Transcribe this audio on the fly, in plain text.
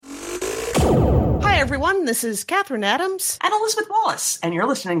everyone, this is Catherine Adams. And Elizabeth Wallace, and you're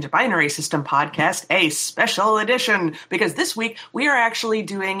listening to Binary System Podcast, a special edition, because this week we are actually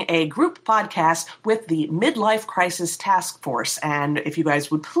doing a group podcast with the Midlife Crisis Task Force, and if you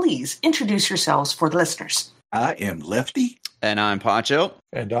guys would please introduce yourselves for the listeners. I am Lefty. And I'm Poncho.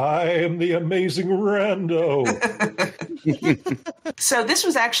 And I am the amazing Rando. So this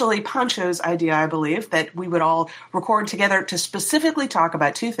was actually Poncho's idea, I believe, that we would all record together to specifically talk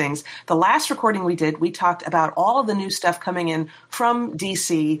about two things. The last recording we did, we talked about all of the new stuff coming in from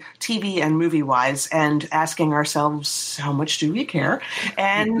DC, TV and movie-wise, and asking ourselves, how much do we care?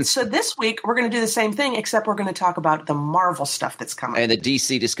 And so this week, we're going to do the same thing, except we're going to talk about the Marvel stuff that's coming. And the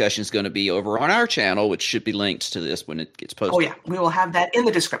DC discussion is going to be over on our channel, which should be linked to this when it gets posted. Oh, yeah. We will have that in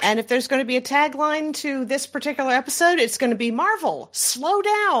the description. And if there's going to be a tagline to this particular episode, it's going to be Marvel, slow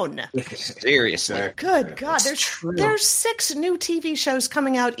down. Seriously. Good God. That's There's 6 new TV shows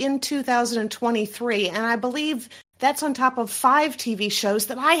coming out in 2023, and I believe that's on top of 5 TV shows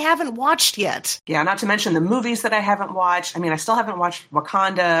that I haven't watched yet. Yeah, not to mention the movies that I haven't watched. I mean, I still haven't watched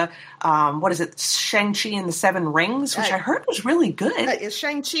Wakanda. What is it? Shang-Chi and the Seven Rings, which I heard was really good. Is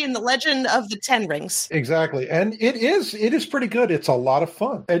Shang-Chi and the Legend of the Ten Rings. Exactly. And it is pretty good. It's a lot of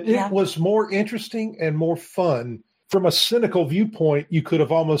fun. And it was more interesting and more fun. From a cynical viewpoint, you could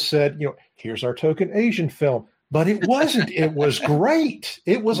have almost said, here's our token Asian film. But it wasn't. It was great.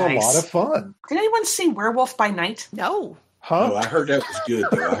 It was Nice. a lot of fun. Did anyone see Werewolf by Night? No. Huh? No, I heard that was good,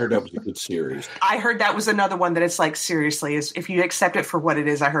 though. I heard that was a good series. I heard that was another one that it's like, seriously, if you accept it for what it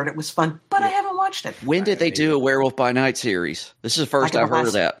is, I heard it was fun, but I haven't watched it. When did they do a Werewolf by Night series? This is the first Like I've heard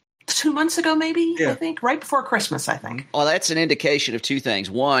of that. 2 months ago, maybe, Yeah. I think. Right before Christmas, I think. Well, that's an indication of two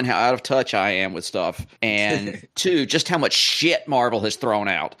things. One, how out of touch I am with stuff. And two, just how much shit Marvel has thrown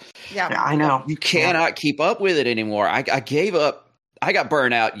out. Yeah, I know. You cannot keep up with it anymore. I gave up. I got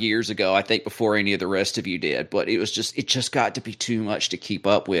burned out years ago, I think, before any of the rest of you did. But it just got to be too much to keep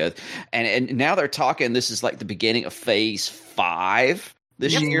up with. And now they're talking, this is like the beginning of phase 5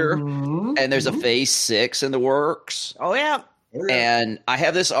 this year. Mhm. And there's a phase 6 in the works. Oh, yeah. And I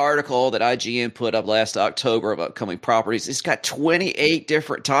have this article that IGN put up last October of upcoming properties. It's got 28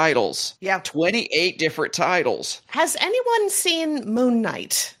 different titles. Yeah. 28 different titles. Has anyone seen Moon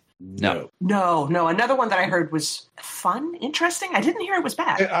Knight? No. No. Another one that I heard was fun, interesting. I didn't hear it was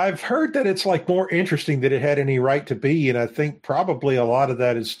bad. I've heard that it's like more interesting than it had any right to be. And I think probably a lot of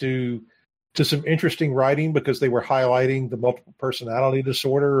that is due to some interesting writing because they were highlighting the multiple personality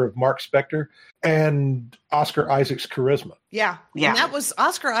disorder of Mark Spector and Oscar Isaac's charisma. Yeah. Yeah. And that was,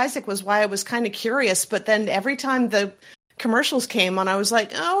 Oscar Isaac was why I was kind of curious, but then every time the commercials came on, I was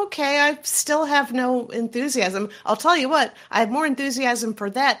like, oh, okay, I still have no enthusiasm. I'll tell you what, I have more enthusiasm for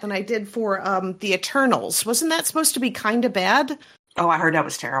that than I did for the Eternals. Wasn't that supposed to be kind of bad? Oh, I heard that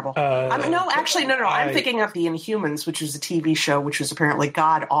was terrible. No. I'm thinking of the Inhumans, which was a TV show, which was apparently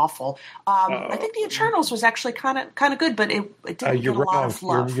god awful. I think the Eternals was actually kind of good, but it didn't get a lot of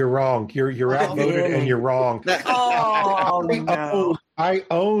love. You're wrong. You're outvoted and you're wrong. Oh, no. I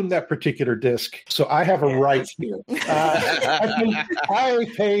own that particular disc, so I have a right here. I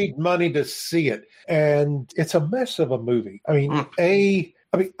paid money to see it, and it's a mess of a movie. I mean,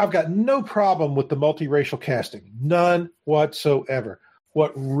 I've got no problem with the multiracial casting. None whatsoever.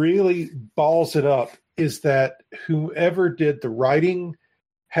 What really balls it up is that whoever did the writing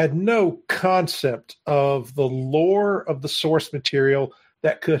had no concept of the lore of the source material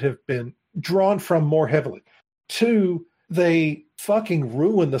that could have been drawn from more heavily. 2, they fucking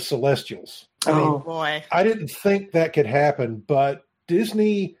ruined the Celestials. I mean, Boy. I didn't think that could happen, but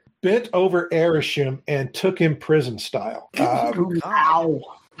Disney bent over Arishem and took him prison style. Ow.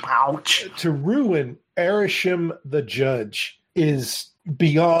 Ouch. To ruin Arishem the Judge is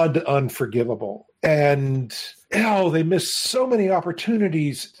beyond unforgivable. And they missed so many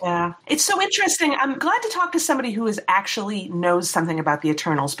opportunities. Yeah. It's so interesting. I'm glad to talk to somebody who actually knows something about the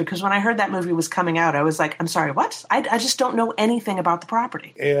Eternals, because when I heard that movie was coming out, I was like, I'm sorry, what? I just don't know anything about the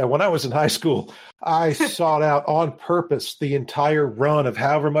property. Yeah, when I was in high school, I sought out on purpose the entire run of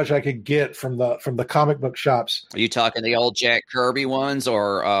however much I could get from the comic book shops. Are you talking the old Jack Kirby ones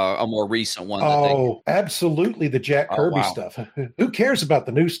or a more recent one? Absolutely the Jack Kirby stuff. Who cares about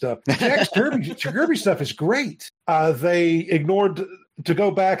the new stuff? Jack Kirby stuff is great. They ignored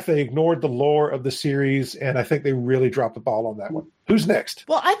the lore of the series, and I think they really dropped the ball on that one. Who's next?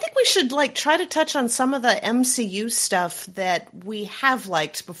 Well, I think we should try to touch on some of the MCU stuff that we have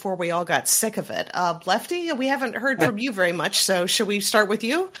liked before we all got sick of it. Lefty, we haven't heard from you very much, so should we start with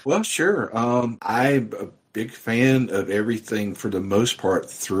you? Well, sure. I big fan of everything for the most part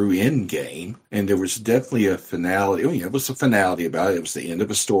through Endgame, and there was definitely a finality. It was a finality about it. It was the end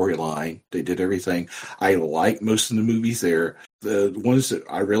of a storyline. They did everything. I like most of the movies there. The ones that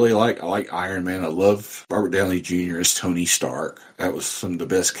I really like, I like Iron Man. I love Robert Downey Jr. as Tony Stark. That was some of the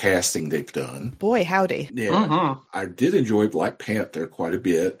best casting they've done. Boy, howdy. Yeah, I did enjoy Black Panther quite a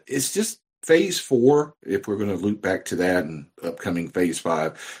bit. It's just Phase 4, if we're going to loop back to that and upcoming Phase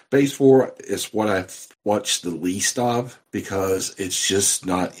 5. Phase 4 is what I've watched the least of because it's just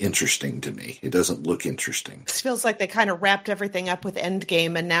not interesting to me. It doesn't look interesting. This feels like they kind of wrapped everything up with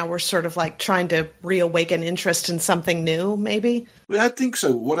Endgame, and now we're sort of like trying to reawaken interest in something new, maybe? Well, I think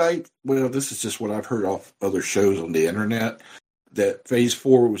so. This is just what I've heard off other shows on the internet, that Phase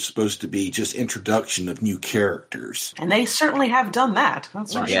 4 was supposed to be just introduction of new characters. And they certainly have done that.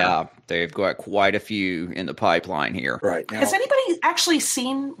 That's for Yeah, sure. they've got quite a few in the pipeline here. Right. Now, Has anybody actually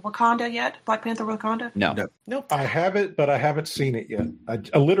seen Wakanda yet? Black Panther Wakanda? No. Nope. I have it, but I haven't seen it yet.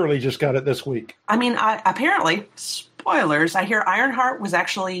 I literally just got it this week. I mean, apparently, spoilers, I hear Ironheart was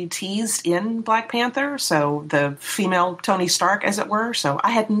actually teased in Black Panther, so the female Tony Stark, as it were. So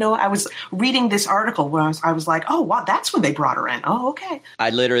I was reading this article when I was like, oh, wow, that's when they brought her in. Oh, okay. I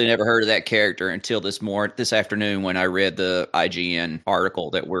literally never heard of that character until this afternoon when I read the IGN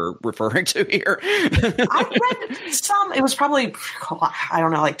article that we're referring to here. I read some, it was probably, I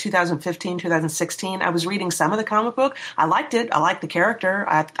don't know, like 2015, 2016. I was reading some of the comic book. I liked it. I liked the character.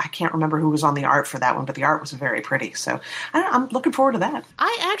 I can't remember who was on the art for that one, but the art was very pretty. So I'm looking forward to that.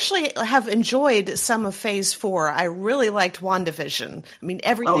 I actually have enjoyed some of Phase 4. I really liked WandaVision. I mean,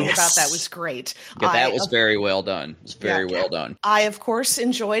 everything about that was great. Yeah, that was very well done. It was very well done. I, of course,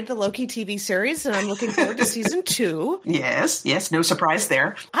 enjoyed the Loki TV series, and I'm looking forward to season 2. Yes, no surprise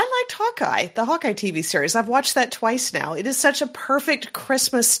there. I liked Hawkeye, the Hawkeye TV series. I've watched that twice now. It is such a perfect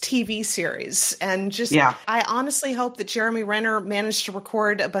Christmas TV series. And I honestly hope that Jeremy Renner managed to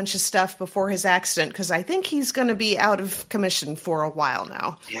record a bunch of stuff before his accident, because I think he's going to be out of commission for a while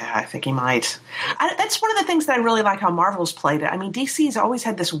now. Yeah, I think he might. That's one of the things that I really like how Marvel's played it. I mean, DC's always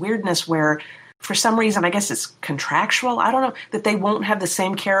had this weirdness where, for some reason, I guess it's contractual, I don't know, that they won't have the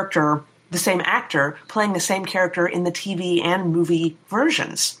same character, the same actor playing the same character in the TV and movie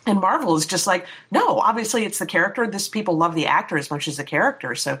versions. And Marvel is just like, no, obviously it's the character. People love the actor as much as the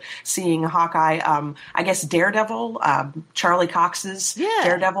character. So seeing Hawkeye, I guess Daredevil, Charlie Cox's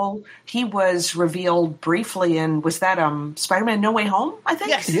Daredevil, he was revealed briefly in, was that Spider-Man No Way Home, I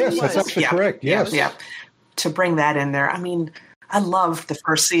think? Yes, that's actually correct. Yes. Yeah. To bring that in there. I mean, I loved the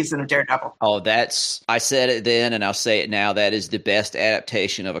first season of Daredevil. Oh, I said it then and I'll say it now. That is the best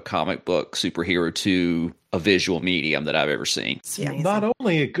adaptation of a comic book superhero to a visual medium that I've ever seen. Not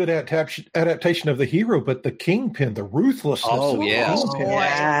only a good adaptation of the hero, but the Kingpin, the ruthlessness. Oh, yeah.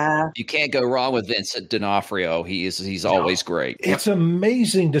 Yeah. You can't go wrong with Vincent D'Onofrio. He's always great. It's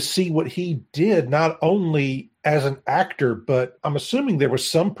amazing to see what he did, not only as an actor, but I'm assuming there was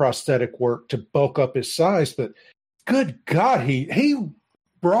some prosthetic work to bulk up his size, but good God, he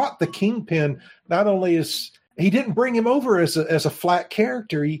brought the Kingpin, not only as he didn't bring him over as a flat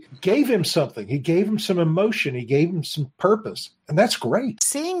character. He gave him something. He gave him some emotion. He gave him some purpose. And that's great.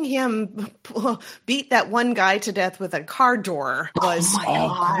 Seeing him beat that one guy to death with a car door was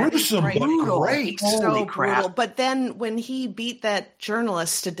gruesome, but great. So brutal. But then when he beat that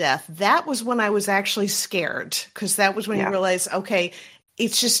journalist to death, that was when I was actually scared, because that was when you realize, okay,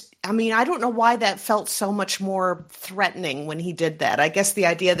 it's just, I mean, I don't know why that felt so much more threatening when he did that. I guess the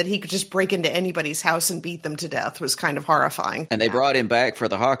idea that he could just break into anybody's house and beat them to death was kind of horrifying. And they brought him back for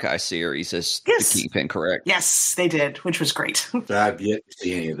the Hawkeye series as the Kingpin, correct? Yes, they did, which was great. I've yet to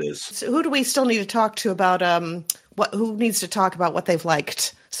see any of this. So who do we still need to talk to about who needs to talk about what they've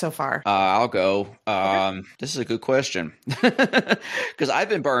liked so far? I'll go. This is a good question, because I've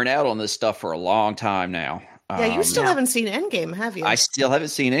been burned out on this stuff for a long time now. Yeah, you still haven't seen Endgame, have you? I still haven't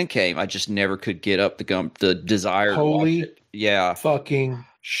seen Endgame. I just never could get up the desire to watch it. Yeah. Fucking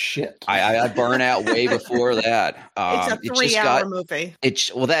shit. I burn out way before that. It's a 3-hour movie.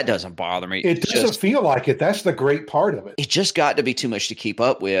 Well, that doesn't bother me. It doesn't feel like it. That's the great part of it. It just got to be too much to keep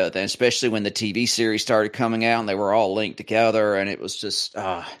up with, and especially when the TV series started coming out and they were all linked together, and it was just...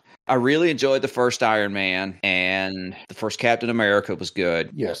 I really enjoyed the first Iron Man, and the first Captain America was good.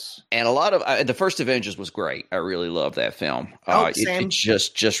 Yes. And a lot of the first Avengers was great. I really loved that film. Same. It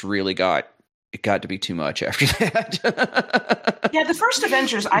just really got to be too much after that. Yeah, the first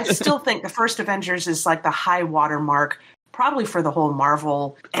Avengers, I still think the first Avengers is like the high water mark probably for the whole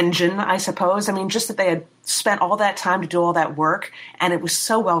Marvel engine, I suppose. I mean, just that they had spent all that time to do all that work, and it was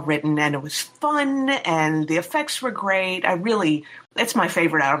so well written, and it was fun, and the effects were great. It's my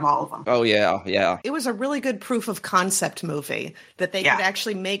favorite out of all of them. Oh, yeah. It was a really good proof of concept movie that they could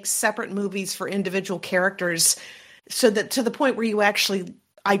actually make separate movies for individual characters, so that to the point where you actually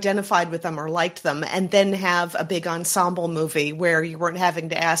identified with them or liked them, and then have a big ensemble movie where you weren't having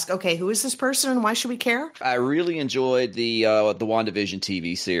to ask, okay, who is this person and why should we care? I really enjoyed the WandaVision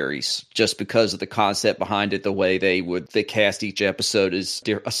TV series just because of the concept behind it, the way they cast each episode as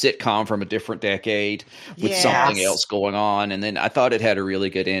a sitcom from a different decade with something else going on. And then I thought it had a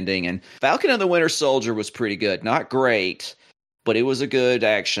really good ending. And Falcon and the Winter Soldier was pretty good. Not great, but it was a good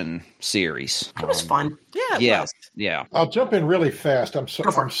action series. It was fun. Yeah. I'll jump in really fast. I'm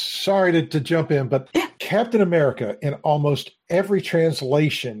sorry to jump in, but Captain America in almost every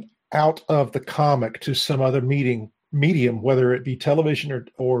translation out of the comic to some other medium, whether it be television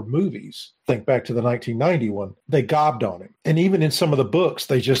or movies, think back to the 1990 one, they gobbed on him. And even in some of the books,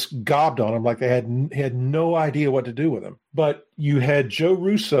 they just gobbed on him like they had no idea what to do with him. But you had Joe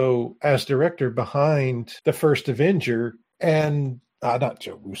Russo as director behind the first Avenger, and not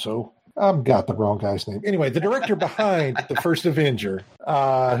Joe Russo. I've got the wrong guy's name. Anyway, the director behind the first Avenger,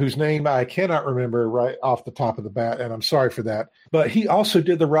 whose name I cannot remember right off the top of the bat, and I'm sorry for that. But he also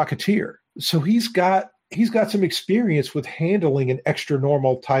did The Rocketeer. So he's got some experience with handling an extra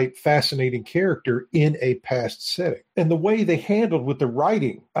normal type, fascinating character in a past setting. And the way they handled with the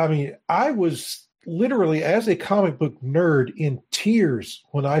writing, I mean, I was literally, as a comic book nerd, in tears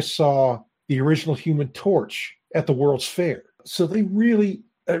when I saw the original Human Torch at the World's Fair. So they really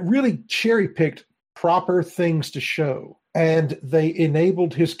cherry-picked proper things to show, and they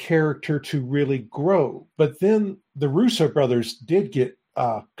enabled his character to really grow. But then the Russo brothers did get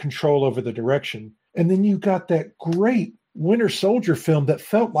control over the direction, and then you got that great Winter Soldier film that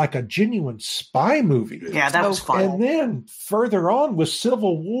felt like a genuine spy movie. Yeah, that was fun. And then further on with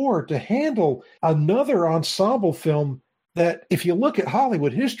Civil War to handle another ensemble film that, if you look at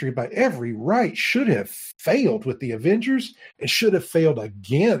Hollywood history, by every right should have failed with the Avengers. It should have failed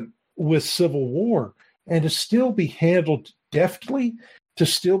again with Civil War. And to still be handled deftly, to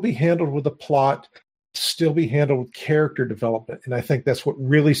still be handled with a plot, to still be handled with character development. And I think that's what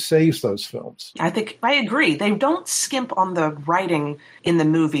really saves those films. I agree. They don't skimp on the writing in the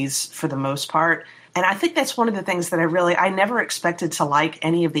movies for the most part. And I think that's one of the things that I never expected to like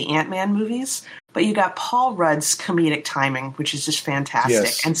any of the Ant-Man movies. But you got Paul Rudd's comedic timing, which is just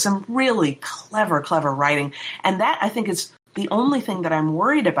fantastic, and some really clever writing. And that, I think, is the only thing that I'm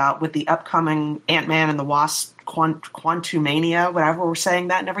worried about with the upcoming Ant-Man and the Wasp Quantumania, whatever we're saying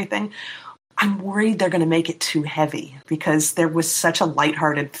that and everything. I'm worried they're going to make it too heavy, because there was such a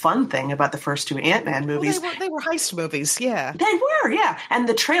lighthearted, fun thing about the first two Ant-Man movies. Well, they were heist movies, yeah. They were, yeah. And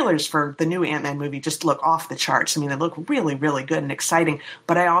the trailers for the new Ant-Man movie just look off the charts. I mean, they look really, really good and exciting.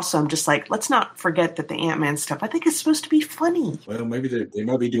 But I also am just like, let's not forget that the Ant-Man stuff, I think, is supposed to be funny. Well, maybe they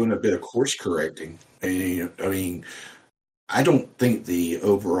might be doing a bit of course correcting. I mean, I don't think the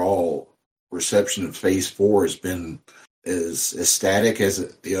overall reception of Phase 4 has been as ecstatic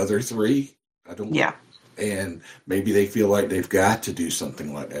as the other three. Yeah. And maybe they feel like they've got to do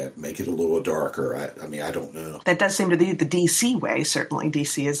something like that, make it a little darker. I mean, I don't know. That does seem to be the DC way, certainly.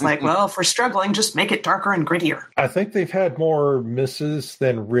 DC is like, well, if we're struggling, just make it darker and grittier. I think they've had more misses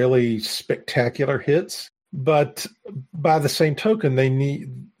than really spectacular hits. But by the same token, they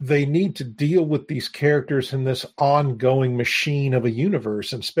need to deal with these characters in this ongoing machine of a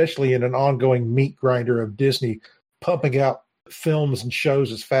universe, and especially in an ongoing meat grinder of Disney pumping out films and shows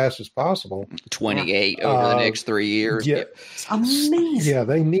as fast as possible. 28 over the next 3 years. Yeah, it's amazing.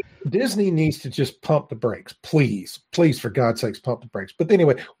 Yeah, Disney needs to just pump the brakes, please, for God's sakes, pump the brakes. But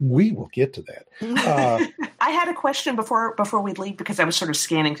anyway, we will get to that. I had a question before we leave, because I was sort of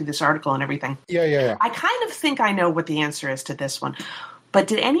scanning through this article and everything. Yeah. I kind of think I know what the answer is to this one. But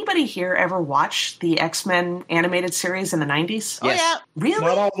did anybody here ever watch the X-Men animated series in the 90s? Oh, yeah. Really?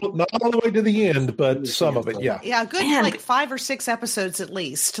 Not all the way to the end, but some of it, yeah. Yeah, good, like 5 or 6 episodes at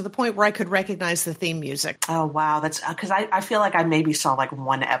least, to the point where I could recognize the theme music. Oh, wow. That's because I feel like I maybe saw like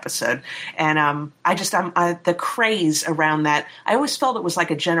one episode. And the craze around that, I always felt it was like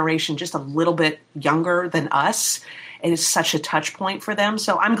a generation just a little bit younger than us. It is such a touch point for them.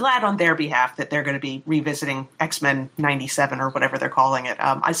 So I'm glad on their behalf that they're going to be revisiting X-Men 97 or whatever they're calling it.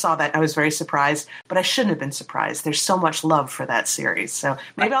 I saw that. I was very surprised, but I shouldn't have been surprised. There's so much love for that series. So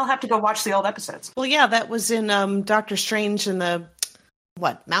maybe I'll have to go watch the old episodes. Well, yeah, that was in Doctor Strange and the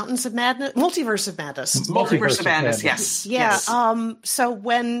Mountains of Madness? Multiverse of Madness. Multiverse of Madness, yes. Yeah. Yes. So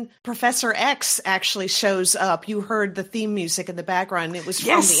when Professor X actually shows up, you heard the theme music in the background. It was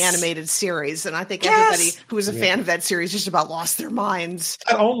from the animated series. And I think everybody who was a fan of that series just about lost their minds.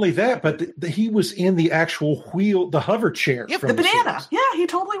 Not only that, but he was in the actual wheel, the hover chair. Yep, from the banana. series. Yeah, he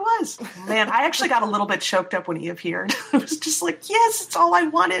totally was. Man, I actually got a little bit choked up when he appeared. I was just like, yes, it's all I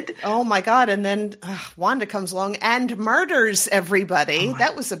wanted. Oh my God. And then Wanda comes along and murders everybody.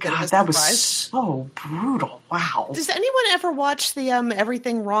 That was a bit of a surprise. That was so brutal. Wow. Does anyone ever watch the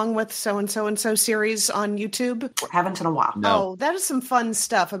Everything Wrong with So-and-So and So series on YouTube? Haven't in a while. No. Oh, that is some fun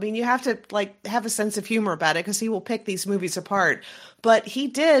stuff. I mean, you have to have a sense of humor about it because he will pick these movies apart. But he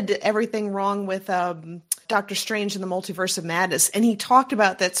did Everything Wrong with Doctor Strange in the Multiverse of Madness, and he talked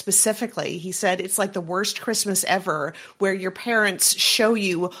about that specifically. He said it's like the worst Christmas ever, where your parents show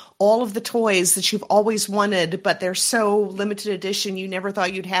you all of the toys that you've always wanted, but they're so limited edition you never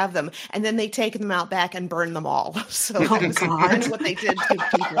thought you'd have them, and then they take them out back and burn them all. So that's what they did to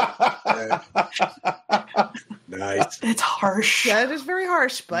people. Nice. It's harsh. Yeah, it is very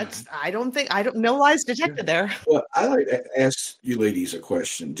harsh, but no lies detected there. Well, I like to ask you ladies a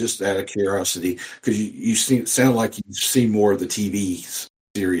question, just out of curiosity, because you sound like you've seen more of the TV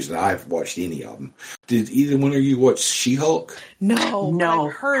series than I've watched any of them. Did either one of you watch She-Hulk? No.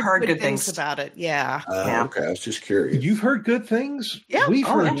 I've heard good things about it. Yeah. Okay, I was just curious. You've heard good things? Yeah. We've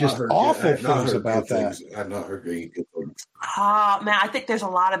heard I've just not heard awful I've not things heard about good that. things. I've not heard any good things. Man, I think there's a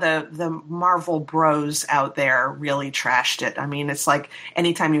lot of the Marvel bros out there really trashed it. I mean, it's like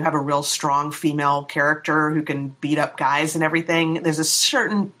anytime you have a real strong female character who can beat up guys and everything, there's a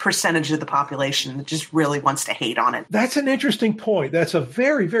certain percentage of the population that just really wants to hate on it. That's an interesting point. That's a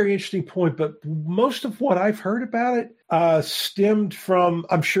very, very interesting point. But most of what I've heard about it stemmed from,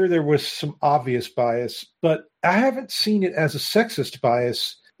 I'm sure there was some obvious bias, but I haven't seen it as a sexist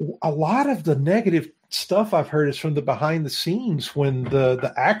bias. A lot of the negative stuff I've heard is from the behind the scenes when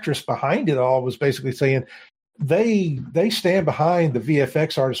the actress behind it all was basically saying they stand behind the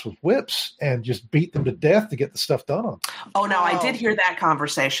VFX artists with whips and just beat them to death to get the stuff done on. Oh, no, I did hear that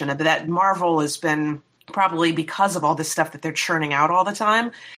conversation. That Marvel has been, probably because of all this stuff that they're churning out all the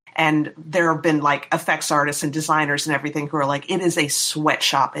time, and there have been like effects artists and designers and everything who are like, it is a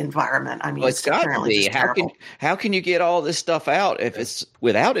sweatshop environment. I mean, it's got to be. How can you get all this stuff out if it's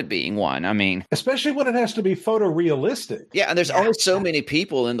without it being one? I mean, especially when it has to be photorealistic. Yeah, and there's only so many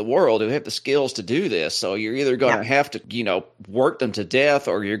people in the world who have the skills to do this. So you're either going to have to, work them to death,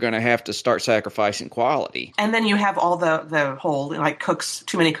 or you're going to have to start sacrificing quality. And then you have all the whole like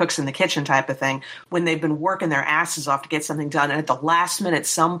too many cooks in the kitchen type of thing when they've been working their asses off to get something done, and at the last minute,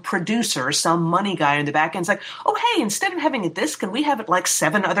 some producer, some money guy in the back end's like, oh, hey, instead of having it this, can we have it like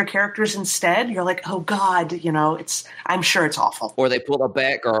 7 other characters instead? You're like, oh God, I'm sure it's awful. Or they pull a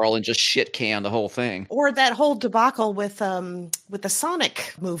Batgirl and just shit can the whole thing. Or that whole debacle with the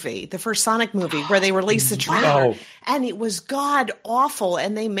Sonic movie, the first Sonic movie, where they released the trailer, and it was god awful,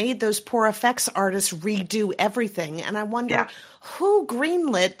 and they made those poor effects artists redo everything. And I wonder who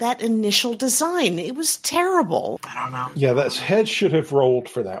greenlit that initial design. It was terrible. I don't know. Yeah, that's head should have rolled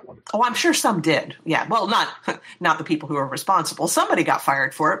for that one. Oh, I'm sure some did. Yeah, well, not the people who are responsible. Somebody got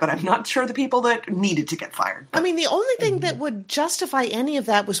fired for it, but I'm not sure the people that needed to get fired. I mean, the only thing that would justify any of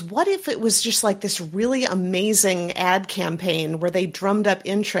that was, what if it was just like this really amazing ad campaign where they drummed up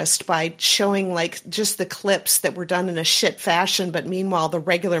interest by showing like just the clips that were done in a shit fashion, but meanwhile the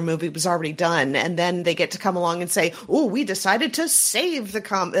regular movie was already done, and then they get to come along and say, oh, we decided to save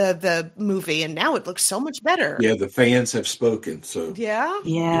the movie, and now it looks so much better. Yeah, the fans have spoken. So yeah,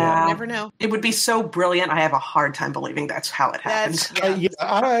 you never know. It would be so brilliant. I have a hard time believing that's how it happened.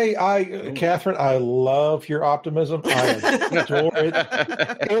 Catherine, I love your optimism. I adore it.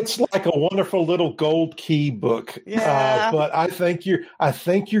 It's like a wonderful little gold key book. Yeah. But I think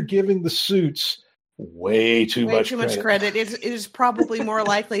you're giving the suits way too much credit. It is probably more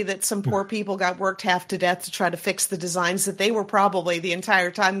likely that some poor people got worked half to death to try to fix the designs that they were probably the entire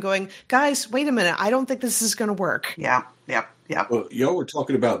time going, guys, wait a minute, I don't think this is going to work. Yeah. Well, y'all were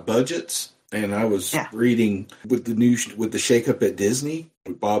talking about budgets, and I was reading with the shakeup at Disney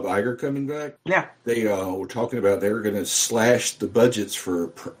with Bob Iger coming back. Yeah, they were talking about they were going to slash the budgets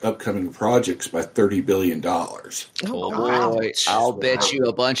for upcoming projects by $30 billion. Oh boy! I'll bet you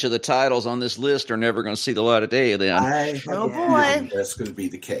a bunch of the titles on this list are never going to see the light of day. Then, that's going to be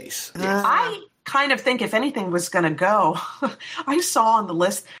the case. I kind of think if anything was going to go, I saw on the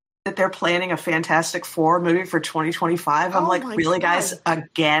list that they're planning a Fantastic Four movie for 2025. I'm Oh like, my really, God. guys?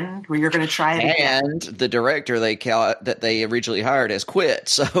 Again? Where you're going to try it again? And the director that they originally hired has quit.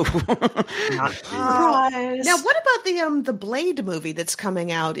 So Not surprised. Now, what about the Blade movie that's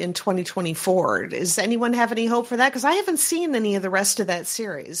coming out in 2024? Does anyone have any hope for that? Because I haven't seen any of the rest of that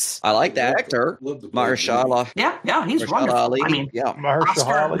series. I like the actor, Love the Blade Mahershala. Yeah, he's Mahershala wonderful. Ali. I mean, yeah. Mahershala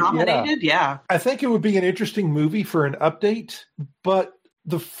Oscar Ali, yeah. nominated, yeah. I think it would be an interesting movie for an update, but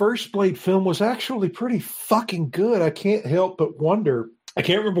the first Blade film was actually pretty fucking good. I can't help but wonder. I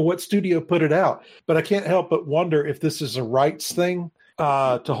can't remember what studio put it out, but I can't help but wonder if this is a rights thing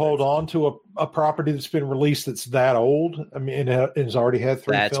to hold on to a property that's been released that's that old. I mean, it has already had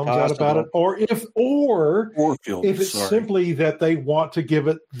 3 That's films out about it, or if it's simply that they want to give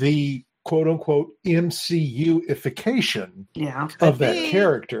it the quote unquote MCU-ification of that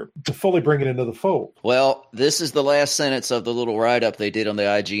character to fully bring it into the fold. Well, this is the last sentence of the little write-up they did on the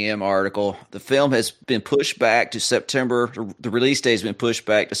IGM article. The film has been pushed back to September. The release date has been pushed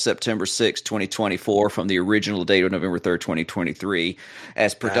back to September 6, 2024 from the original date of November 3rd, 2023,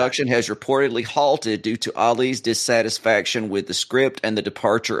 as production has reportedly halted due to Ali's dissatisfaction with the script and the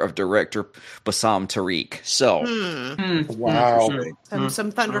departure of director Bassam Tariq. So, Wow.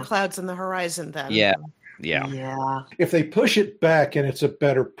 Some thunderclouds in the horizon then. yeah. If they push it back and it's a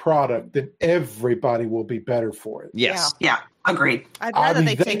better product, then everybody will be better for it. Yes. Yeah, agreed. I'd I rather mean,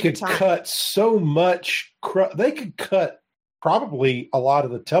 they they take the could time. cut so much. They could cut probably a lot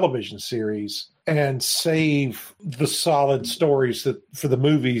of the television series and save the solid stories that for the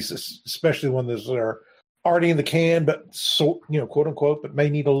movies, especially when those are already in the can, but quote unquote, but may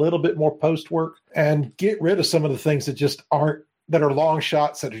need a little bit more post work, and get rid of some of the things that just aren't. That are long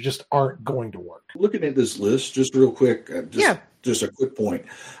shots that just aren't going to work. Looking at this list, just real quick, just a quick point.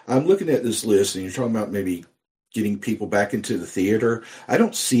 I'm looking at this list, and you're talking about maybe getting people back into the theater. I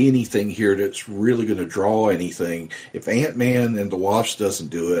don't see anything here that's really going to draw anything. If Ant-Man and the Wasp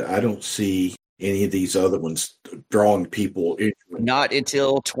doesn't do it, I don't see any of these other ones drawing people into it. Not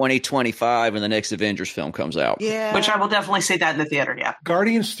until 2025 when the next Avengers film comes out. Yeah. Which I will definitely see that in the theater, yeah.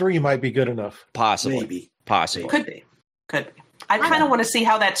 Guardians 3 might be good enough. Possibly. Maybe. Possibly. Could be. I kind of want to see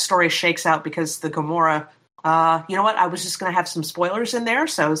how that story shakes out because the Gamora, you know what? I was just going to have some spoilers in there.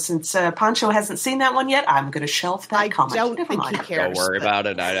 So since Pancho hasn't seen that one yet, I'm going to shelf that comment. I don't Never think mind. he cares. Don't worry about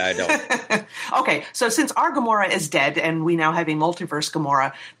it. I don't. Okay, so since our Gamora is dead and we now have a multiverse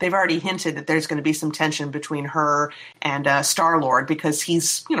Gamora, they've already hinted that there's going to be some tension between her and Star-Lord because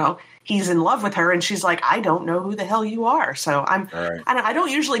he's in love with her and she's like, I don't know who the hell you are. So I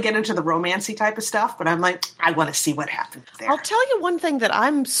don't usually get into the romancy type of stuff, but I'm like, I want to see what happens there. I'll tell you one thing that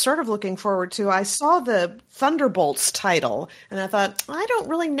I'm sort of looking forward to. I saw the Thunderbolts title and I thought, I don't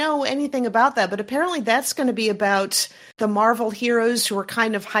really know anything about that, but apparently that's going to be about the Marvel heroes who were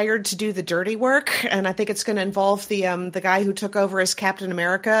kind of hired to do the dirty work. And I think it's going to involve the guy who took over as Captain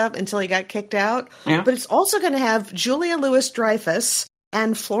America until he got kicked out. Yeah. But it's also going to have Julia Louis-Dreyfus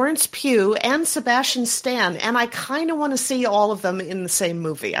and Florence Pugh and Sebastian Stan, and I kind of want to see all of them in the same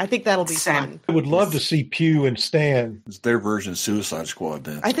movie. I think that'll be fun. I would love to see Pugh and Stan. It's their version of Suicide Squad,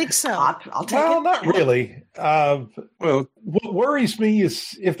 then. I think so. I'll take Well, it. not really. Well, What worries me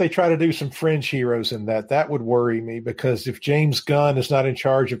is if they try to do some fringe heroes in that. That would worry me because if James Gunn is not in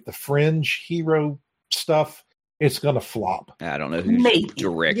charge of the fringe hero stuff, it's going to flop. I don't know who's Maybe.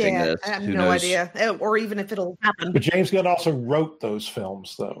 directing Yeah, this. I have Who no knows? idea, or even if it'll happen. But James Gunn also wrote those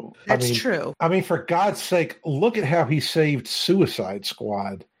films, though. That's true. I mean, for God's sake, look at how he saved Suicide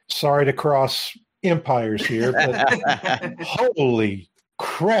Squad. Sorry to cross empires here, but holy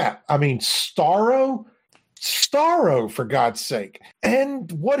crap. I mean, Starro, for God's sake.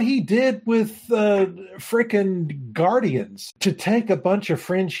 And what he did with frickin' Guardians to take a bunch of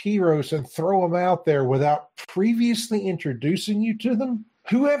fringe heroes and throw them out there without previously introducing you to them.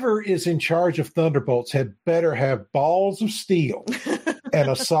 Whoever is in charge of Thunderbolts had better have balls of steel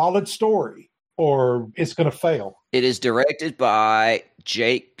and a solid story, or it's going to fail. It is directed by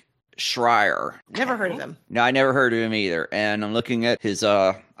Jake Schreier. Never heard of him. No, I never heard of him either. And I'm looking at his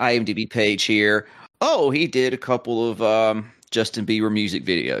IMDb page here. Oh, he did a couple of Justin Bieber music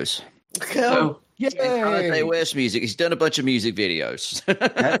videos. So, Kanye West music. He's done a bunch of music videos.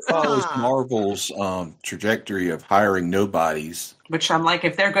 that follows Marvel's trajectory of hiring nobodies. which I'm like,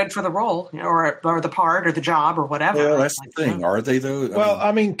 if they're good for the role or the part or the job or whatever. Well, that's like, the thing. Are they, though?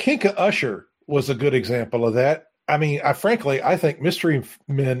 I mean, Kinka Usher was a good example of that. I mean, I think Mystery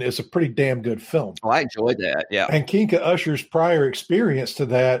Men is a pretty damn good film. Oh, I enjoyed that. Yeah. And Kinka Usher's prior experience to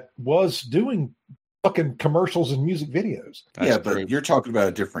that was doing fucking commercials and music videos. But you're talking about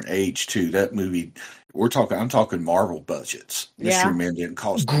a different age too. That movie I'm talking Marvel budgets. Yeah. Mystery Men didn't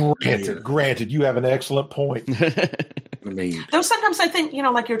cost near. Granted, you have an excellent point. I mean, though sometimes I think,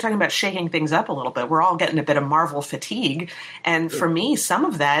 like you were talking about shaking things up a little bit, we're all getting a bit of Marvel fatigue. And for me, some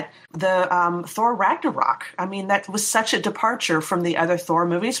of that, the Thor Ragnarok, I mean, that was such a departure from the other Thor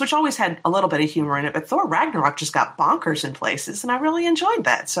movies, which always had a little bit of humor in it. But Thor Ragnarok just got bonkers in places, and I really enjoyed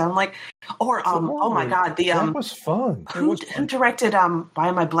that. So I'm like, oh my God, that was fun. Who directed, why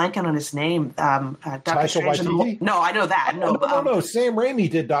am I blanking on his name? Doctor Strange in the No, I know that. No. Sam Raimi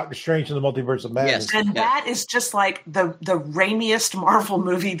did Doctor Strange in the Multiverse of Madness. Yes. And that is just like the Raimiest Marvel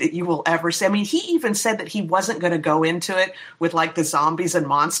movie that you will ever see. I mean, he even said that he wasn't going to go into it with like the zombies and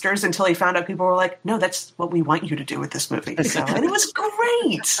monsters until he found out people were like, no, that's what we want you to do with this movie. So, and it was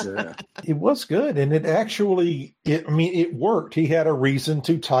great. yeah. It was good, and it worked. He had a reason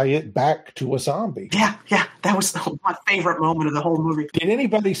to tie it back to a zombie. Yeah, that was my favorite moment of the whole movie. Did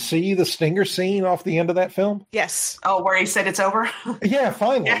anybody see the stinger scene off the end of that film? Yes. Oh, where he said it's over? Yeah,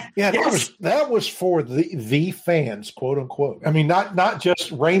 finally. Yeah, yes. that was for the fans, quote unquote. I mean, not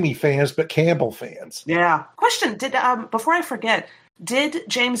just Raimi fans, but Campbell fans. Yeah. Question: Did before I forget, did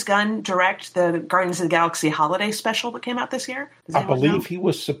James Gunn direct the Guardians of the Galaxy holiday special that came out this year? I believe he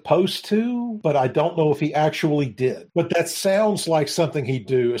was supposed to, but I don't know if he actually did. But that sounds like something he'd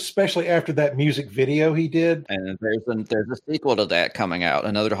do, especially after that music video he did. And there's a sequel to that coming out,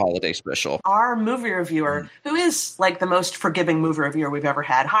 another holiday special. Our movie reviewer, who is like the most forgiving movie reviewer we've ever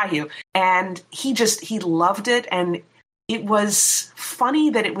had, hi Hugh, and he loved it, and it was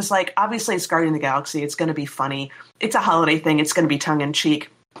funny that it was like, obviously it's Guardian of the Galaxy, it's going to be funny, it's a holiday thing, it's going to be tongue-in-cheek.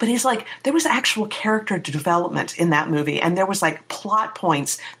 But he's like, there was actual character development in that movie, and there was like plot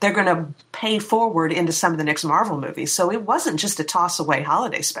points they're going to pay forward into some of the next Marvel movies. So it wasn't just a toss-away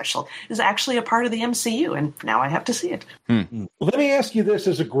holiday special. It was actually a part of the MCU, and now I have to see it. Let me ask you this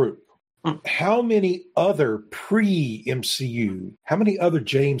as a group. How many other pre-MCU, how many other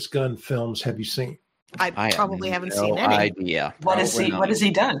James Gunn films have you seen? I probably haven't seen no any. idea. What has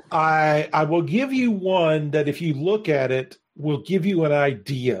he done? I will give you one that if you look at it, will give you an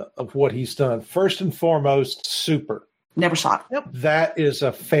idea of what he's done. First and foremost, Super. Never saw it. Yep. That is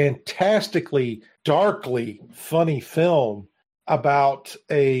a fantastically, darkly funny film about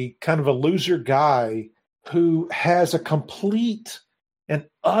a kind of a loser guy who has a complete and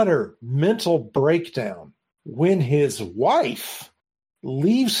utter mental breakdown when his wife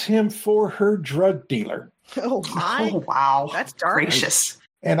leaves him for her drug dealer. Oh my! Oh wow, That's dark. Gracious.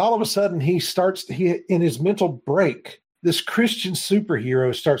 And all of a sudden he in his mental break, this Christian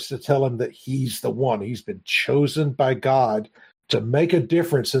superhero starts to tell him that he's the one. He's been chosen by God to make a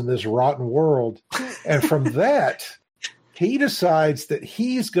difference in this rotten world. And from that, he decides that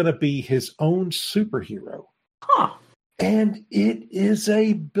he's going to be his own superhero. Huh. And it is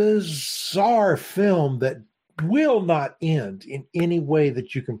a bizarre film that will not end in any way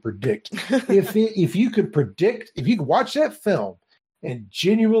that you can predict. If you could watch that film and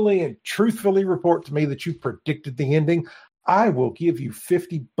genuinely and truthfully report to me that you predicted the ending, I will give you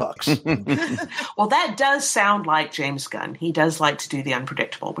 $50. Well, that does sound like James Gunn. He does like to do the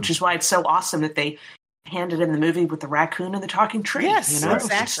unpredictable, which is why it's so awesome that they handed him the movie with the raccoon and the talking tree. Yes,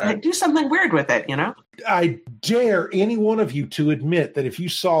 exactly. Like, do something weird with it, I dare any one of you to admit that if you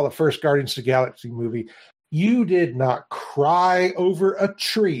saw the first Guardians of the Galaxy movie, you did not cry over a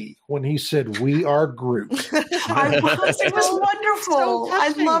tree when he said, "We are Groot." It was wonderful. So I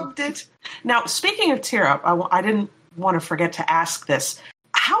touching. loved it. Now, speaking of tear up, I didn't want to forget to ask this.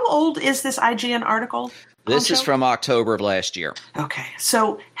 How old is this IGN article? This is from October of last year. Okay.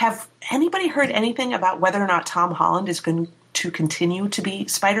 So have anybody heard anything about whether or not Tom Holland is going to continue to be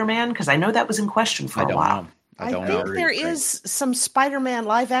Spider-Man? Because I know that was in question for a while. I I don't think know. there is some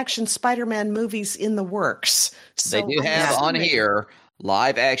live action Spider-Man movies in the works. They do have on here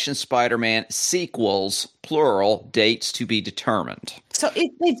live action Spider-Man sequels, plural, dates to be determined. So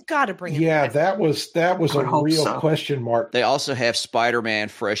they've got to bring it back. that was a real question mark. They also have Spider-Man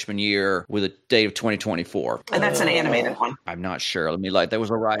freshman year with a date of 2024. And that's an animated one. I'm not sure. There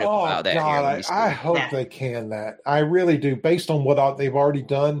was a write-up Oh about that. God, I hope they can that. I really do. Based on what they've already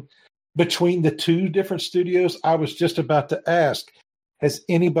done between the two different studios, I was just about to ask, has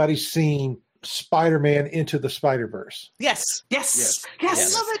anybody seen Spider-Man Into the Spider-Verse? Yes. Yes. I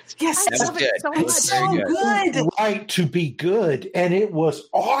love it. Yes. I love it so much. It's so good. Right to be good, and it was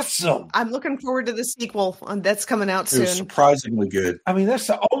awesome. I'm looking forward to the sequel that's coming out It was soon. surprisingly good. I mean, that's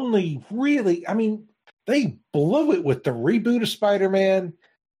the only really, they blew it with the reboot of Spider-Man,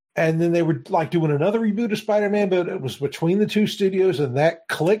 and then they were like doing another reboot of Spider-Man, but it was between the two studios, and that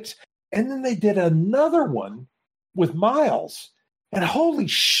clicked. And then they did another one with Miles, And holy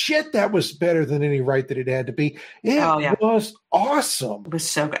shit, that was better than any right that it had to be. It was awesome. It was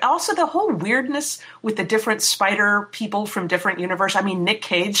so good. Also, the whole weirdness with the different spider people from different universes. I mean, Nick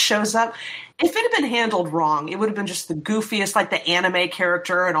Cage shows up. If it had been handled wrong, it would have been just the goofiest, like the anime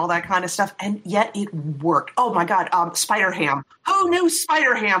character and all that kind of stuff. And yet it worked. Oh my God, Spider-Ham. Who knew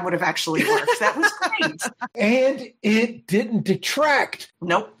Spider-Ham would have actually worked? That was great. And it didn't detract.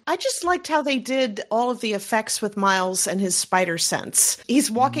 Nope. I just liked how they did all of the effects with Miles and his spider sense.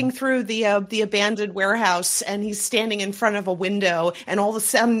 He's walking through the abandoned warehouse, and he's standing in front of a window, and all of a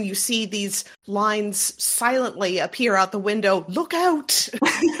sudden you see these lines silently appear out the window. Look out!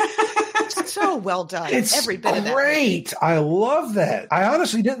 So well done. It's every bit of that. Great. I love that. I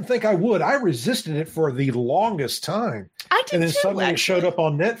honestly didn't think I would. I resisted it for the longest time. I did and then too, suddenly actually. It showed up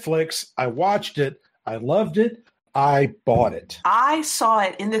on Netflix. I watched it. I loved it. I bought it. I saw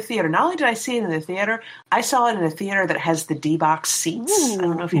it in the theater. Not only did I see it in the theater, I saw it in a theater that has the D-box seats. I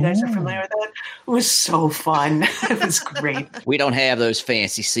don't know if you guys are familiar with that. It was so fun. It was great. We don't have those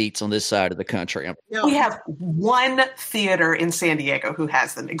fancy seats on this side of the country. No. We have one theater in San Diego who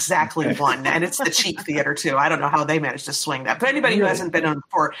has them, exactly one. And it's the cheap theater, too. I don't know how they managed to swing that. But anybody who hasn't been on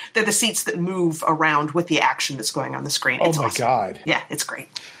before, they're the seats that move around with the action that's going on the screen. It's my awesome. God. Yeah, it's great.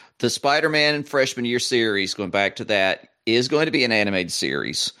 The Spider-Man freshman year series, going back to that, is going to be an animated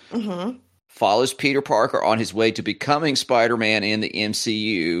series. Mm-hmm. Follows Peter Parker on his way to becoming Spider-Man in the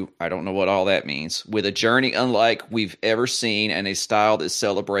MCU. I don't know what all that means. With a journey unlike we've ever seen and a style that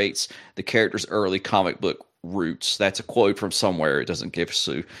celebrates the character's early comic book roots. That's a quote from somewhere. It doesn't give us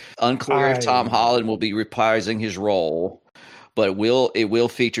a unclear if Tom Holland will be reprising his role, but it will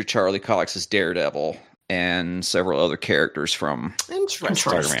feature Charlie Cox as Daredevil and several other characters from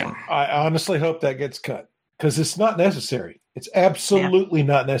Spider-Man. I honestly hope that gets cut because it's not necessary. It's absolutely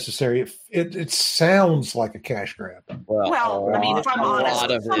not necessary. It sounds like a cash grab. Well, I mean, if I'm honest,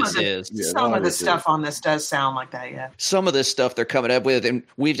 some of the stuff on this does sound like that, yeah. Some of this stuff they're coming up with, and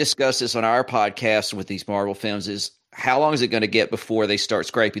we've discussed this on our podcast with these Marvel films, is how long is it going to get before they start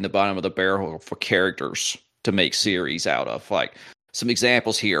scraping the bottom of the barrel for characters to make series out of? Like, some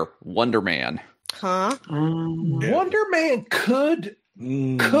examples here. Wonder Man. Huh? Wonder Man could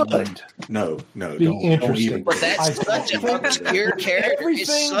no, be interesting. Don't even. But that's such an obscure character.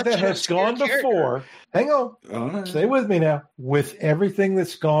 Everything that has gone before, hang on, stay with me now. With everything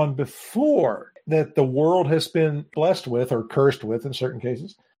that's gone before that the world has been blessed with or cursed with in certain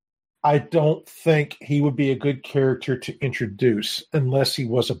cases, I don't think he would be a good character to introduce unless he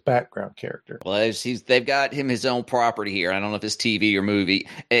was a background character. Well, they've got him his own property here. I don't know if it's TV or movie.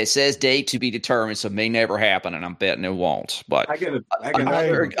 It says date to be determined, so it may never happen, and I'm betting it won't. But I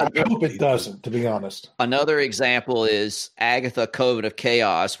hope it doesn't, to be honest. Another example is Agatha Coven of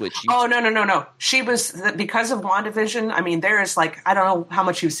Chaos, which... No. She was, because of WandaVision, I mean, there is I don't know how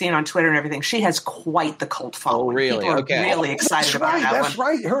much you've seen on Twitter and everything. She has quite the cult following. Oh, really? People are really excited about that That's one.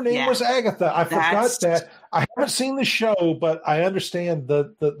 right. Her name was Agatha. I forgot that. I haven't seen the show, but I understand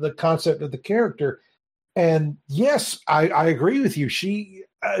the concept of the character. And yes, I agree with you. She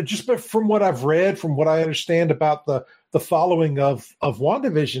just from what I've read, from what I understand about the following of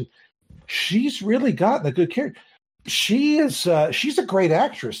WandaVision, she's really gotten a good character. She's a great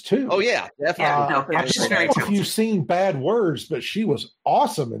actress too. Oh yeah, definitely. I don't know if you've seen Bad Words, but she was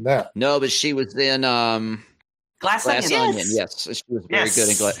awesome in that. No, but she was in Glass Onion. Yes, she was very good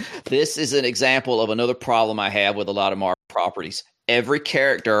in Glass. This is an example of another problem I have with a lot of Marvel properties. Every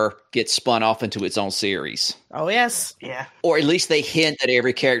character gets spun off into its own series. Oh, yes. Yeah. Or at least they hint that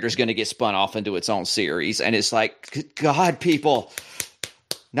every character is going to get spun off into its own series. And it's like, good God, people,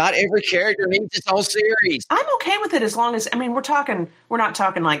 not every character needs its own series. I'm okay with it as long as, I mean, we're not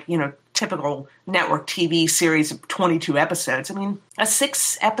talking typical network TV series of 22 episodes. I mean, a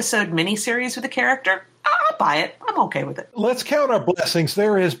 6-episode miniseries with a character, I'll buy it. I'm okay with it. Let's count our blessings.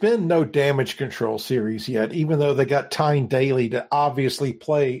 There has been no Damage Control series yet, even though they got Tyne Daly to obviously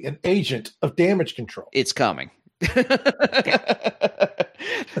play an agent of Damage Control. It's coming.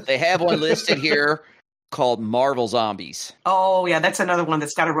 They have one listed here called Marvel Zombies. Oh, yeah, that's another one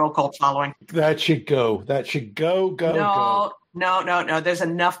that's got a real cult following. That should go. Go. No. There's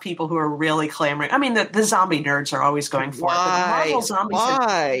enough people who are really clamoring. I mean, the zombie nerds are always going for it. But the Marvel Zombies,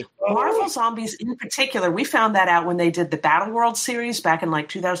 Why? Marvel Zombies in particular, we found that out when they did the Battle World series back in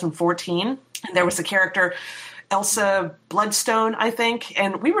 2014. And there was a character, Elsa Bloodstone, I think.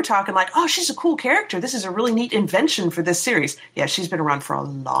 And we were talking she's a cool character. This is a really neat invention for this series. Yeah, she's been around for a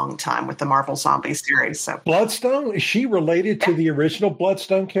long time with the Marvel Zombies series. So Bloodstone? Is she related to the original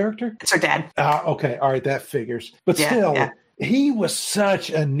Bloodstone character? It's her dad. Okay. All right. That figures. But still, he was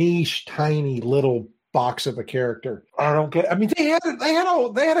such a niche, tiny little box of a character. I don't get. I mean, they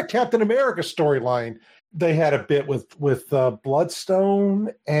had a Captain America storyline. They had a bit with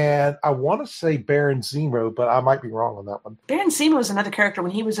Bloodstone, and I want to say Baron Zemo, but I might be wrong on that one. Baron Zemo was another character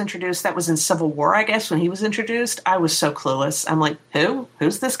when he was introduced. That was in Civil War, I guess, when he was introduced. I was so clueless. I'm like, who?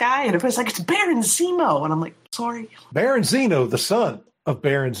 Who's this guy? And everybody's like, it's Baron Zemo. And I'm like, sorry. Baron Zemo, the son of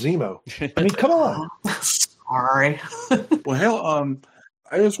Baron Zemo. I mean, come on. Sorry. Well, hell,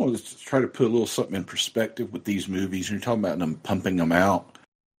 I just wanted to try to put a little something in perspective with these movies. You're talking about them pumping them out.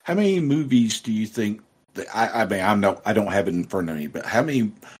 How many movies do you think? I don't have it in front of me, but how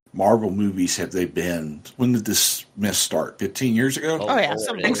many Marvel movies have they been? When did this mess start? 15 years ago? Oh yeah,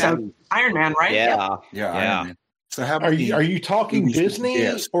 I think so. Iron Man, right? Yeah. Iron Man. So how many? Are you talking Disney,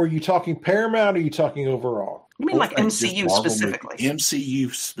 yes, or are you talking Paramount, or are you talking overall? You mean like MCU specifically?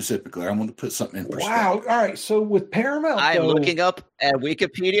 MCU specifically. I want to put something in perspective. Wow. All right. So with Paramount, I'm looking up a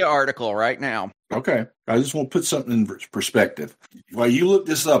Wikipedia article right now. Okay. I just want to put something in perspective. While you look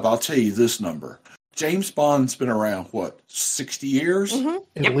this up, I'll tell you this number. James Bond's been around, 60 years?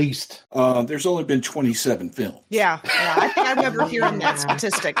 Mm-hmm. At least. There's only been 27 films. Yeah. I think I remember hearing that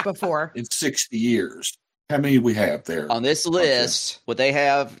statistic before. In 60 years. How many we have there? On this list, what they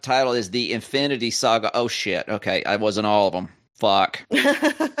have titled is the Infinity Saga. Oh, shit. Okay, I wasn't all of them. Fuck.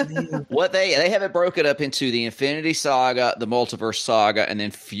 What they have it broken up into the Infinity Saga, the Multiverse Saga, and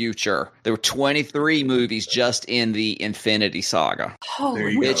then Future. There were 23 movies just in the Infinity Saga.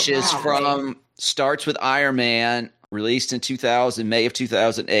 Holy Which is starts with Iron Man, released in May of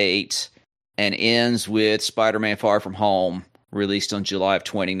 2008, and ends with Spider-Man Far From Home, released on July of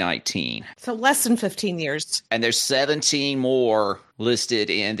 2019. So less than 15 years. And there's 17 more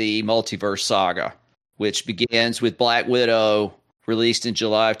listed in the Multiverse Saga, which begins with Black Widow, released in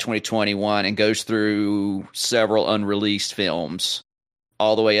July of 2021, and goes through several unreleased films,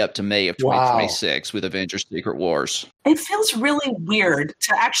 all the way up to May of 2026 with Avengers Secret Wars. It feels really weird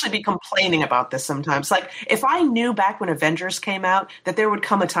to actually be complaining about this sometimes. Like, if I knew back when Avengers came out that there would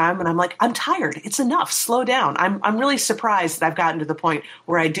come a time when I'm like, I'm tired. It's enough. Slow down. I'm really surprised that I've gotten to the point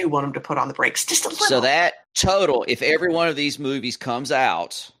where I do want them to put on the brakes just a little. So that total, if every one of these movies comes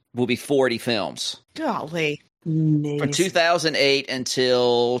out, will be 40 films. Golly. Amazing. From 2008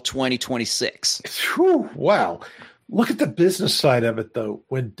 until 2026. Whew, wow. Look at the business side of it, though.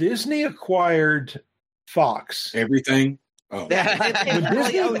 When Disney acquired Fox, everything. Oh, they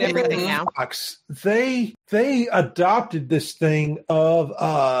really own everything now. Fox, they adopted this thing of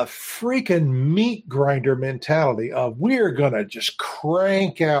a freaking meat grinder mentality of we're gonna just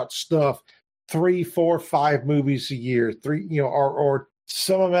crank out stuff 3, 4, 5 movies a year, or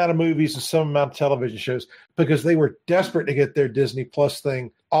some amount of movies and some amount of television shows, because they were desperate to get their Disney Plus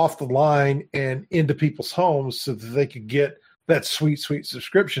thing off the line and into people's homes so that they could get that sweet, sweet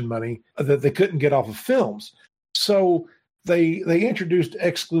subscription money that they couldn't get off of films. So they introduced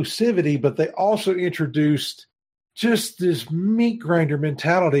exclusivity, but they also introduced just this meat grinder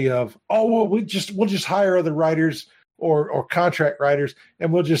mentality of, oh, well, we'll just hire other writers or contract writers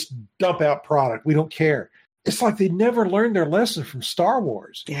and we'll just dump out product. We don't care. It's like they never learned their lesson from Star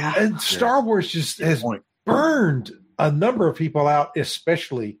Wars. Yeah. And Star Wars just has burned a number of people out,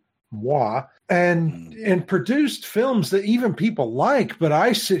 especially moi, and produced films that even people like. But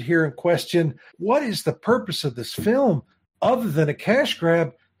I sit here and question, what is the purpose of this film other than a cash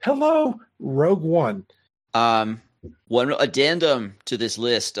grab? Hello, Rogue One. One addendum to this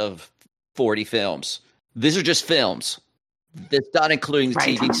list of 40 films. These are just films. That's not including the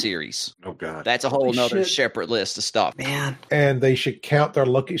TV series. Oh, God. That's a whole other separate list of stuff. Man. And they should count their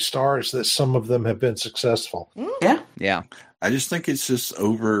lucky stars that some of them have been successful. Yeah. Yeah. I just think it's just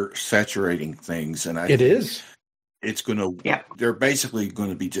oversaturating things. And it's going to, they're basically going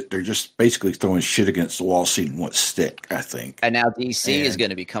to be, they're just basically throwing shit against the wall, seeing what stick, I think. And now DC is going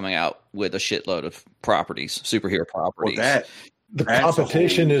to be coming out with a shitload of properties, superhero properties. Well, the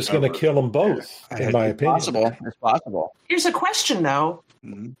competition is going to kill them both, in my opinion. It's possible. Here's a question, though.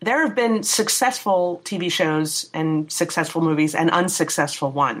 Mm-hmm. There have been successful TV shows and successful movies and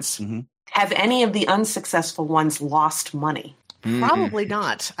unsuccessful ones. Mm-hmm. Have any of the unsuccessful ones lost money? Probably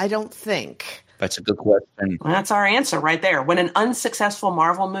not. I don't think. That's a good question. Well, that's our answer right there. When an unsuccessful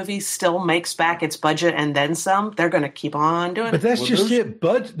Marvel movie still makes back its budget and then some, they're going to keep on doing it. But that's just it.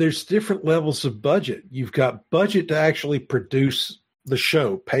 But there's different levels of budget. You've got budget to actually produce the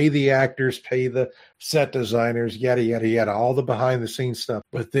show, pay the actors, pay the set designers, yada, yada, yada, all the behind the scenes stuff.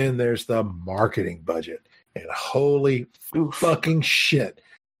 But then there's the marketing budget. And holy fucking shit.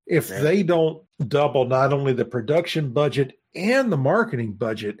 If they don't double not only the production budget and the marketing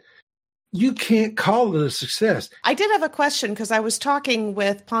budget, you can't call it a success. I did have a question because I was talking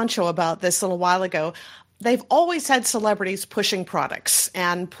with Pancho about this a little while ago. They've always had celebrities pushing products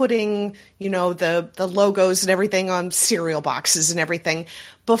and putting, the logos and everything on cereal boxes and everything.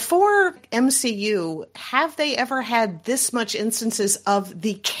 Before MCU, have they ever had this much instances of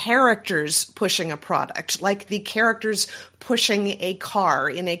the characters pushing a product, like the characters pushing a car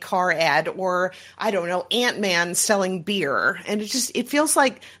in a car ad, or I don't know, Ant-Man selling beer? And it feels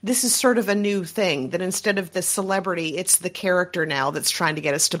like this is sort of a new thing, that instead of the celebrity, it's the character now that's trying to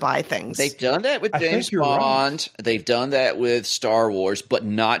get us to buy things. They've done that with James Bond. Right. They've done that with Star Wars, but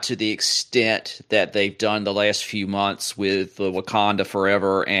not to the extent that they've done the last few months with Wakanda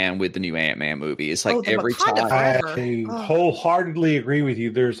Forever and with the new Ant-Man movie. It's like every time. I wholeheartedly agree with you.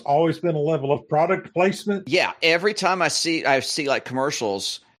 There's always been a level of product placement. Yeah, every time I see like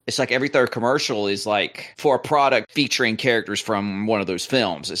commercials, it's like every third commercial is like for a product featuring characters from one of those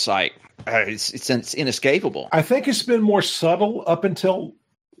films. It's like it's inescapable. I think it's been more subtle up until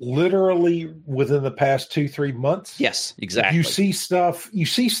literally within the past 2-3 months. Yes, exactly. You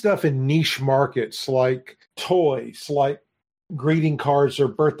see stuff in niche markets like toys, like greeting cards or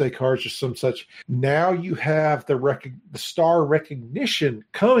birthday cards or some such. Now you have the star recognition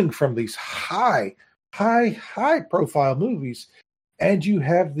coming from these high profile movies, and you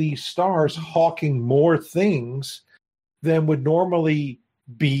have these stars hawking more things than would normally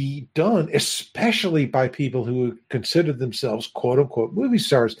be done, especially by people who consider themselves quote unquote movie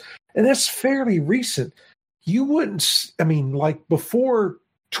stars. And that's fairly recent. You wouldn't, like before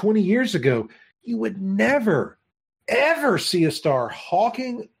 20 years ago, you would never ever see a star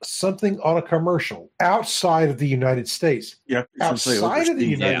hawking something on a commercial outside of the United States. Yeah, outside of the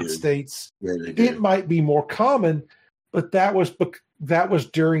United States, it might be more common, but that was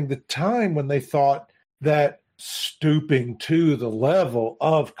during the time when they thought that stooping to the level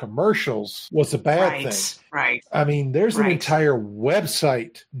of commercials was a bad thing. Right. There's an entire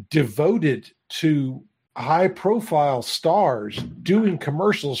website devoted to high-profile stars doing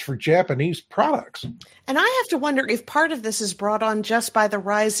commercials for Japanese products. And I have to wonder if part of this is brought on just by the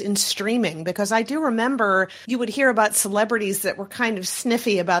rise in streaming, because I do remember you would hear about celebrities that were kind of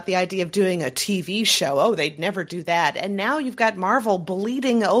sniffy about the idea of doing a TV show. Oh, they'd never do that. And now you've got Marvel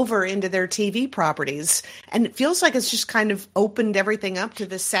bleeding over into their TV properties. And it feels like it's just kind of opened everything up to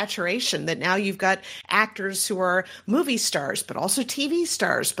this saturation that now you've got actors who are movie stars, but also TV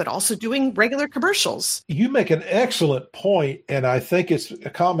stars, but also doing regular commercials. You make an excellent point, and I think it's a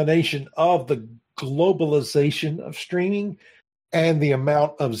combination of the globalization of streaming and the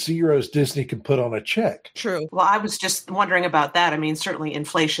amount of zeros Disney can put on a check. True. Well, I was just wondering about that. Certainly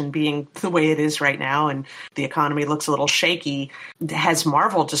inflation being the way it is right now and the economy looks a little shaky. Has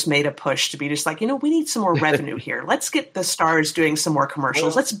Marvel just made a push to be just like, we need some more revenue here. Let's get the stars doing some more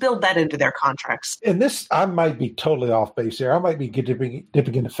commercials. Let's build that into their contracts. And this, I might be totally off base here. I might be dipping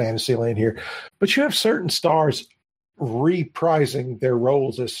into fantasy land here. But you have certain stars reprising their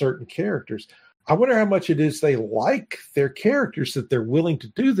roles as certain characters. I wonder how much it is they like their characters that they're willing to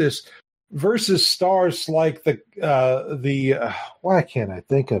do this versus stars like why can't I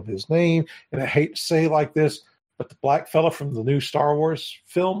think of his name? And I hate to say it like this, but the black fella from the new Star Wars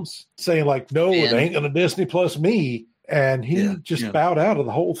films saying like, no, it ain't going to Disney Plus me. And he bowed out of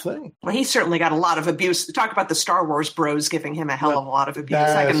the whole thing. Well, he certainly got a lot of abuse. Talk about the Star Wars bros giving him a hell of a lot of abuse.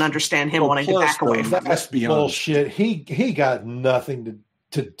 I can understand him wanting to back away from that's bullshit. He got nothing to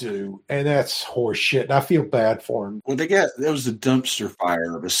do, and that's horse shit, and I feel bad for him. Well, that was a dumpster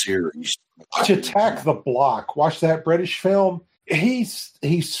fire of a series. To Attack the Block, watch that British film. He's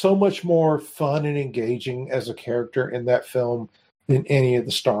so much more fun and engaging as a character in that film than any of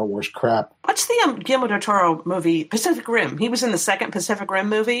the Star Wars crap. What's the Guillermo del Toro movie, Pacific Rim? He was in the second Pacific Rim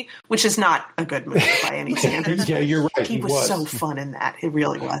movie, which is not a good movie by any standards. Yeah, you're right. He was so fun in that. It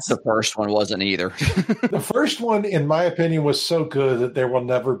really was. The first one wasn't either. The first one, in my opinion, was so good that there will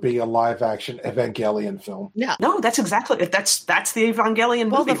never be a live-action Evangelion film. No, that's exactly it. That's the Evangelion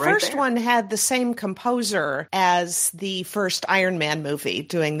movie. Well, the right first there. one had the same composer as the first Iron Man movie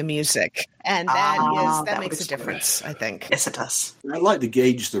doing the music. And that makes a difference, I think. Yes, it does. I'd like to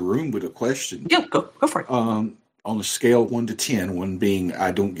gauge the room with a question. Yeah, go for it. On a scale of 1 to 10, 1 being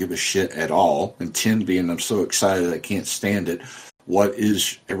I don't give a shit at all, and 10 being I'm so excited I can't stand it, what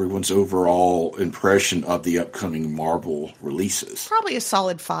is everyone's overall impression of the upcoming Marvel releases? Probably a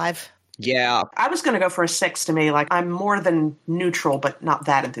solid 5. Yeah. I was going to go for a 6 to me. Like, I'm more than neutral, but not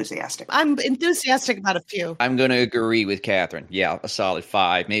that enthusiastic. I'm enthusiastic about a few. I'm going to agree with Catherine. Yeah, a solid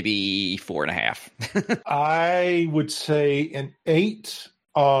 5, maybe 4.5. I would say an 8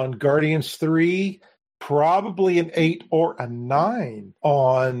 on Guardians 3 probably an 8 or a 9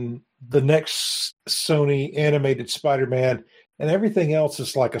 on the next Sony animated Spider-Man, and everything else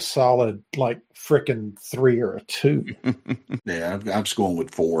is like a solid, like frickin' 3 or a 2. Yeah, I'm just going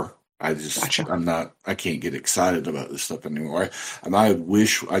with 4. I can't get excited about this stuff anymore.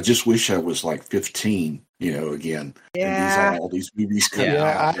 I just wish I was like 15, again. Yeah. And all these movies coming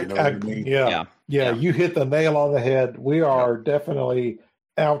out. You know what I mean? Yeah, you hit the nail on the head. We are definitely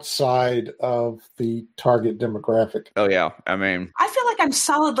outside of the target demographic. Oh, yeah. I mean, I feel like I'm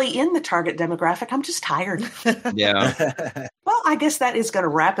solidly in the target demographic. I'm just tired. yeah. Well, I guess that is going to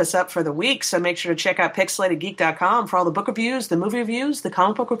wrap us up for the week. So make sure to check out pixelatedgeek.com for all the book reviews, the movie reviews, the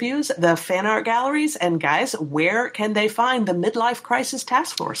comic book reviews, the fan art galleries. And guys, where can they find the Midlife Crisis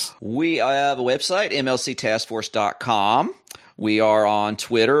Task Force? We have a website, mlctaskforce.com. We are on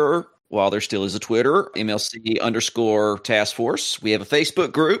Twitter, while there still is a Twitter, MLC_Task Force. We have a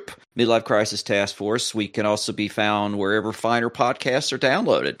Facebook group, Midlife Crisis Task Force. We can also be found wherever finer podcasts are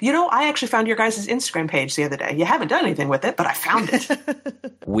downloaded. I actually found your guys' Instagram page the other day. You haven't done anything with it, but I found it.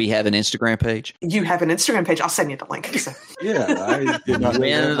 We have an Instagram page. You have an Instagram page. I'll send you the link. So. Yeah, I did not know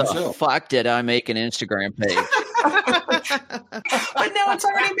When that the myself. fuck did I make an Instagram page? But no, it's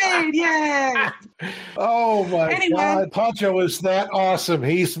already made. Yay! Oh my Anyway. God, Pancho is that awesome.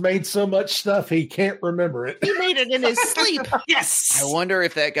 He's made so much stuff he can't remember it. He made it in his sleep. Yes. I wonder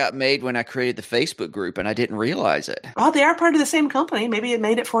if that got made when I created the Facebook group and I didn't realize it. Well, they are part of the same company. Maybe it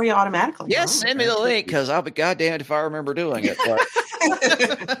made it for you automatically. Yes, send me the link because I'll be goddamned if I remember doing it. But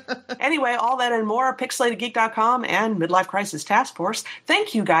Anyway, all that and more, pixelatedgeek.com and Midlife Crisis Task Force.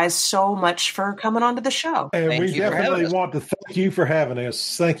 Thank you guys so much for coming on to the show. And Thank we you for having definitely us. want to thank you for having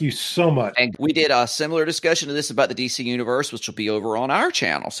us. Thank you so much. and we did a similar discussion of this about the DC Universe, which will be over on our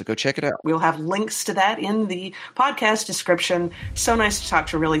channel. So go check it out. We'll have links to that in the podcast description. So nice to talk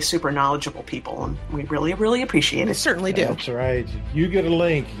to really super knowledgeable people, and we really, really appreciate We it. certainly do. That's right. You get a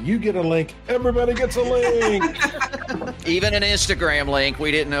link. You get a link. Everybody gets a link. Even an Instagram link we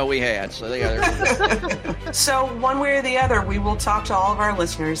didn't know we had. So there. So one way or the other, we will talk to all of our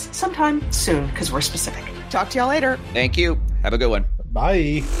listeners sometime soon because we're specific. Talk to y'all later. Thank you. Have a good one.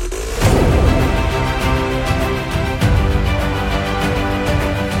 Bye.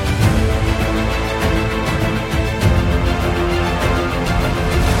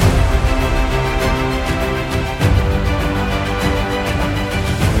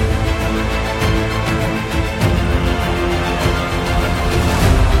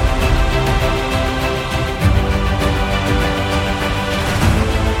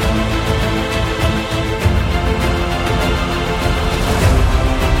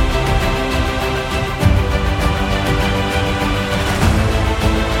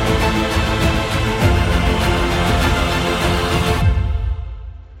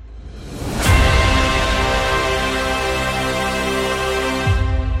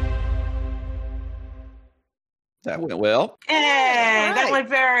 That went well. Hey, that right. went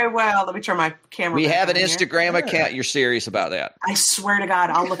very well. Let me turn my camera. We back have an on here. Instagram account. You're serious about that? I swear to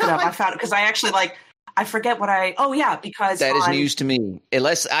God, I'll look it up. I found it because I actually I forget what because That is on- news to me.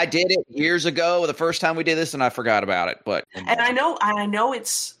 Unless I did it years ago, the first time we did this, and I forgot about it. But And I know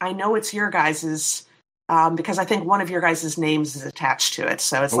it's your guys's because I think one of your guys' names is attached to it.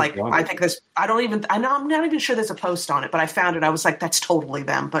 So it's wow. I think I'm not even sure there's a post on it, but I found it. I was like, that's totally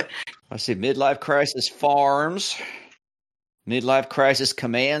them. But I see Midlife Crisis Farms, Midlife Crisis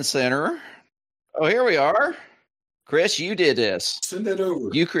Command Center. Oh, here we are. Chris, you did this. Send it over.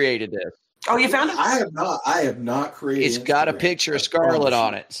 You created this. oh, you found it? I have not created. It's got a Instagram. picture of I Scarlet promise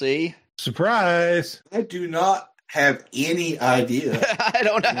on you. it. See? Surprise. I do not have any idea. I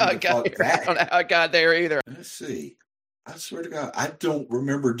don't know how it got here. I don't know how it got there either. Let's see. I swear to God, I don't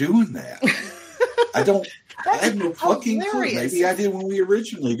remember doing that. I have no fucking clue. hilarious. Maybe I did when we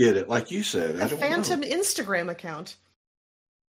originally did it, like you said. I A don't phantom know. Instagram account.